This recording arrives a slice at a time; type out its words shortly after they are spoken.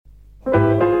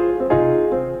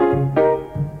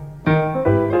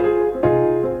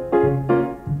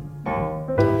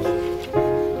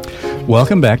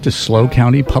Welcome back to SLO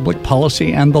County Public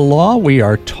Policy and the Law. We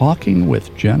are talking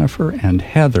with Jennifer and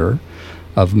Heather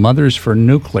of Mothers for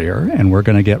Nuclear, and we're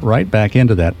going to get right back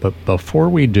into that. But before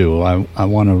we do, I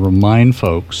want to remind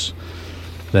folks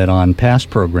that on past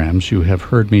programs you have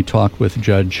heard me talk with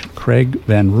Judge Craig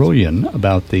Van Rooyen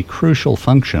about the crucial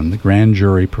function the grand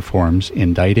jury performs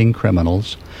indicting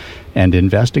criminals and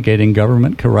investigating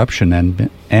government corruption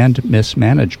and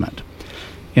mismanagement.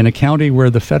 In a county where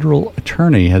the federal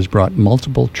attorney has brought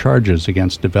multiple charges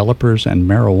against developers and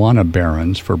marijuana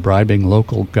barons for bribing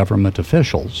local government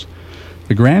officials,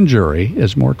 the grand jury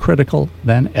is more critical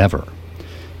than ever.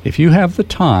 If you have the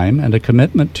time and a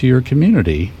commitment to your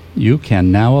community, you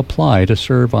can now apply to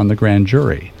serve on the grand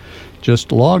jury.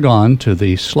 Just log on to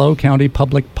the SLO County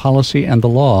Public Policy and the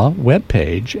Law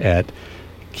webpage at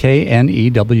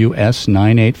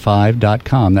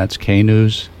knews985.com. That's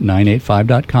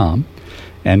knews985.com.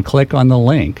 And click on the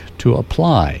link to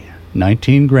apply.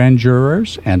 19 grand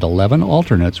jurors and 11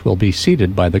 alternates will be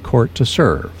seated by the court to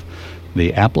serve.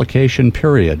 The application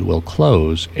period will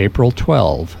close April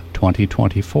 12,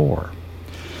 2024.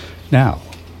 Now,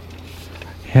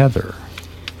 Heather,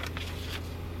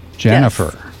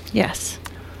 Jennifer. Yes.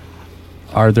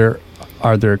 Are there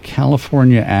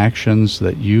California actions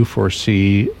that you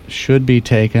foresee should be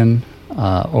taken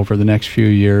over the next few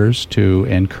years to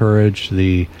encourage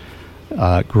the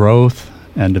growth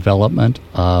and development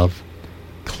of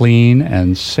clean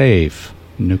and safe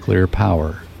nuclear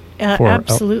power for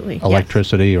absolutely,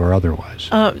 electricity or otherwise?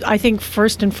 I think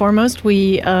first and foremost,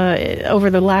 we,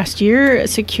 over the last year,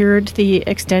 secured the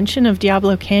extension of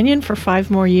Diablo Canyon for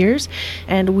 5 more years,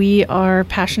 and we are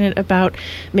passionate about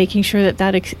making sure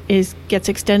that gets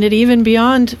extended even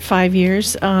beyond 5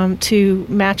 years to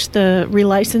match the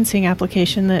relicensing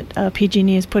application that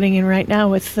PG&E is putting in right now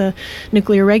with the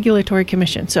Nuclear Regulatory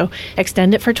Commission. So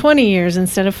extend it for 20 years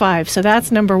instead of 5. So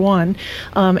that's number one,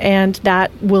 and that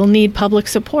will need public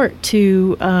support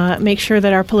to make sure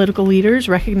that our political leaders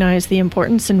recognize the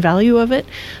importance and value of it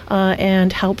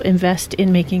and help invest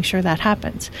in making sure that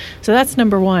happens. So that's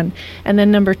number one. And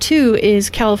then number two is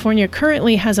California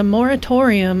currently has a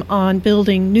moratorium on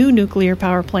building new nuclear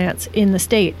power plants in the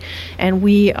state. And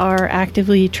we are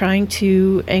actively trying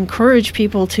to encourage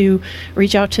people to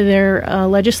reach out to their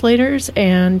legislators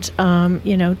and,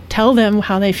 tell them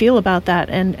how they feel about that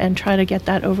and try to get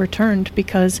that overturned,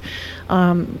 because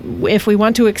if we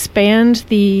want to expand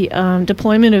the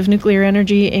deployment of nuclear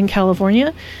energy in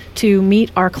California to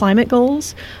meet our climate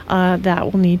goals,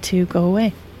 that will need to go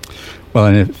away. Well,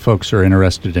 and if folks are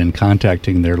interested in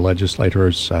contacting their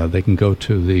legislators, they can go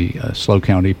to the SLO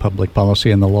County Public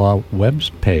Policy and the Law web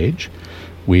page.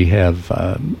 We have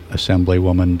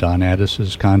Assemblywoman Dawn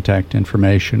Addis's contact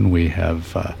information. We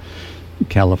have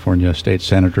California State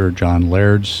Senator John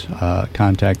Laird's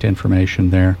contact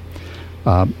information there.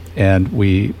 And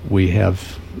we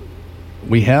have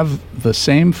the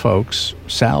same folks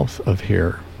south of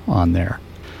here on there.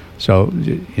 So,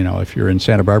 if you're in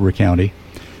Santa Barbara County,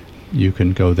 you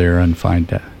can go there and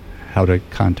find how to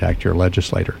contact your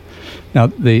legislator. Now,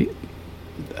 the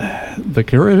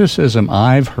criticism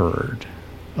I've heard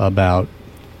about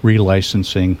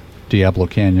relicensing Diablo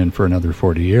Canyon for another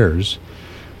 40 years,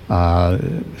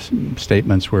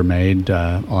 statements were made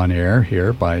on air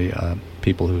here by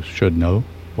people who should know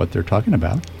what they're talking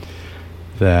about,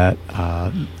 that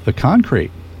the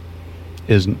concrete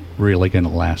isn't really going to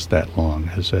last that long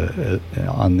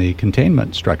on the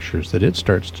containment structures, that it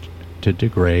starts to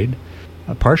degrade,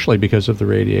 partially because of the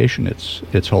radiation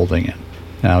it's holding in.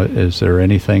 Now, is there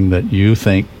anything that you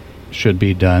think should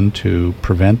be done to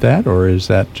prevent that, or is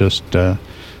that just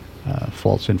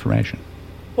false information?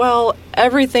 Well,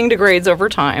 everything degrades over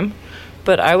time,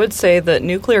 but I would say that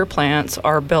nuclear plants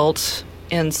are built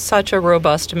in such a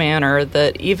robust manner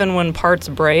that even when parts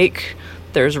break,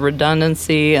 there's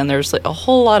redundancy and there's a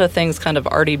whole lot of things kind of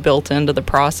already built into the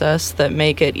process that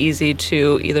make it easy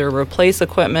to either replace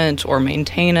equipment or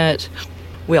maintain it.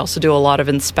 We also do a lot of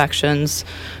inspections.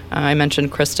 I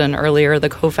mentioned Kristen earlier, the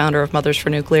co-founder of Mothers for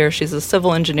Nuclear. She's a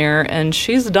civil engineer, and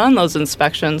she's done those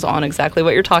inspections on exactly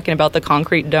what you're talking about, the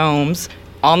concrete domes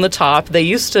on the top. They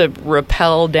used to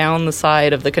rappel down the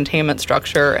side of the containment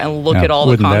structure and look at all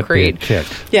the concrete. That be a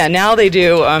kick? Yeah, now they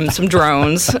do some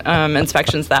drones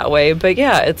inspections that way. But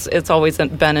yeah, it's always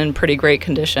been in pretty great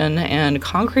condition, and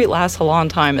concrete lasts a long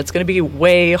time. It's going to be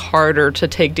way harder to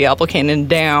take Diablo Canyon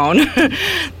down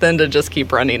than to just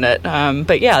keep running it.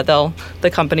 But yeah, the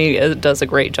company does a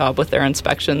great job with their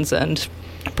inspections and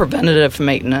preventative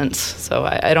maintenance. So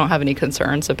I don't have any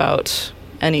concerns about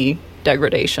any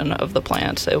degradation of the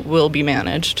plant. It will be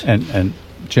managed. And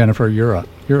Jennifer, you're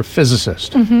a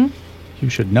physicist. Mm-hmm. you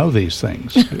should know these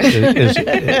things.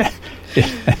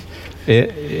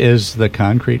 Is the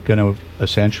concrete going to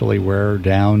essentially wear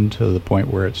down to the point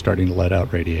where it's starting to let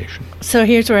out radiation? So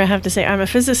here's where I have to say I'm a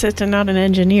physicist and not an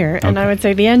engineer. And Okay. I would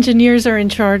say the engineers are in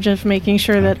charge of making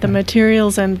sure that the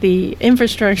materials and the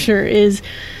infrastructure is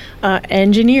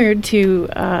engineered to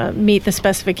meet the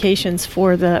specifications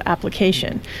for the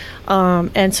application.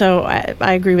 And so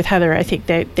I agree with Heather. I think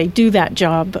they do that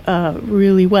job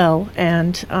really well,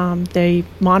 and they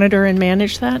monitor and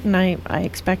manage that, and I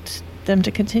expect them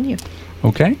to continue.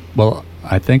 Okay. Well,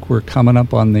 I think we're coming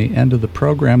up on the end of the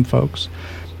program, folks.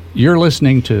 You're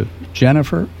listening to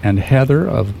Jennifer and Heather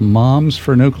of Moms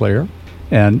for Nuclear.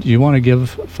 And you want to give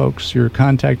folks your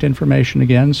contact information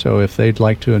again, so if they'd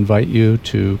like to invite you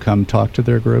to come talk to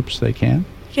their groups, they can?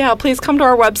 Yeah, please come to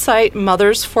our website,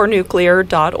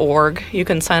 mothersfornuclear.org. You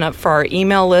can sign up for our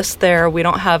email list there. We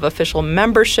don't have official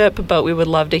membership, but we would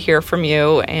love to hear from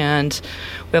you. And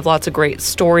we have lots of great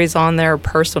stories on there,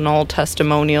 personal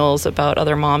testimonials about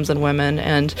other moms and women.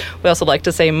 And we also like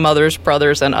to say mothers,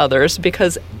 brothers, and others,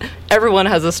 because everyone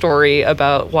has a story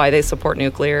about why they support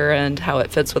nuclear and how it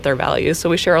fits with their values. So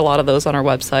we share a lot of those on our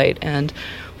website, and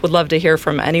would love to hear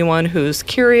from anyone who's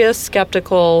curious,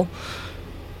 skeptical,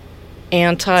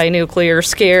 anti-nuclear,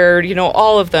 scared,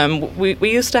 all of them.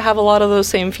 We used to have a lot of those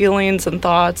same feelings and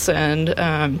thoughts, and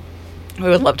we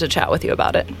would love to chat with you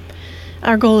about it.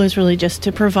 Our goal is really just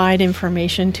to provide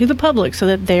information to the public so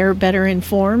that they're better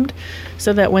informed,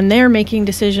 so that when they're making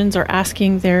decisions or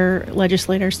asking their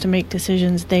legislators to make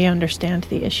decisions, they understand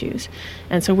the issues.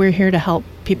 And so we're here to help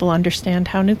people understand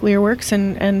how nuclear works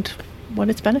and what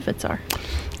its benefits are.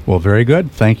 Well, very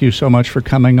good. Thank you so much for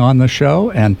coming on the show.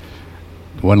 And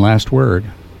one last word.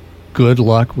 Good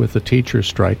luck with the teacher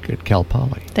strike at Cal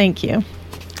Poly. Thank you.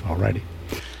 All righty.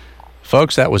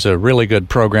 Folks, that was a really good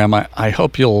program. I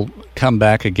hope you'll come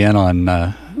back again on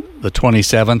the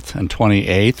 27th and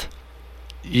 28th.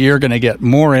 You're going to get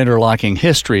more interlocking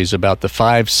histories about the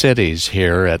 5 cities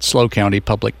here at SLO County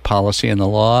Public Policy and the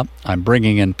Law. I'm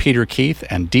bringing in Peter Keith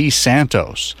and Dee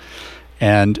Santos.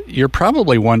 And you're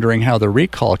probably wondering how the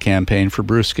recall campaign for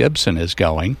Bruce Gibson is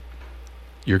going.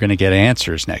 You're going to get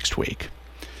answers next week.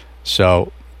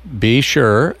 So be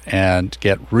sure and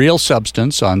get real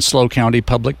substance on SLO County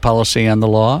Public Policy and the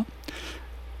Law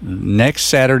next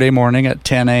Saturday morning at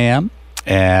 10 a.m.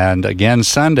 and again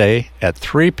Sunday at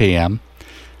 3 p.m.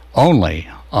 only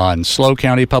on SLO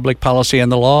County Public Policy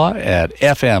and the Law at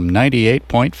FM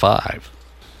 98.5.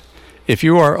 If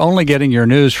you are only getting your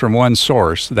news from one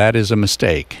source, that is a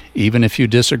mistake, even if you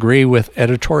disagree with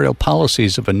editorial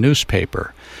policies of a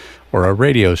newspaper or a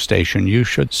radio station. You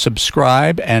should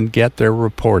subscribe and get their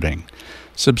reporting.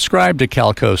 Subscribe to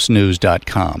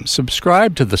calcosnews.com.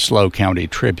 Subscribe to the SLO County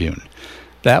Tribune.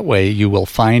 That way you will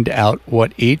find out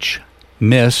what each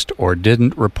missed or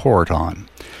didn't report on.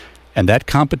 And that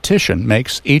competition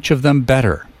makes each of them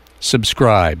better.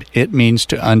 Subscribe. It means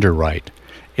to underwrite.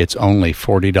 It's only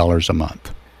 $40 a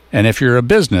month. And if you're a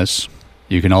business,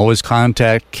 you can always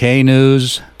contact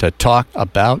K-News to talk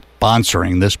about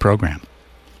sponsoring this program.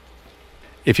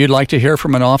 If you'd like to hear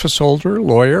from an office holder,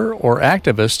 lawyer, or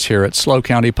activist here at SLO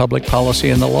County Public Policy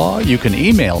and the Law, you can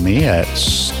email me at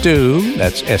stew,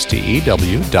 that's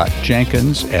S-T-E-W,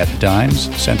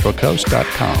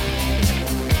 .jenkins@dimescentralcoast.com.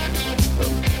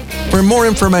 For more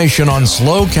information on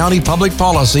SLO County Public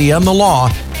Policy and the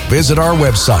Law, visit our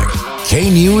website,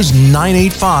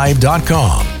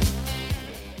 knews985.com.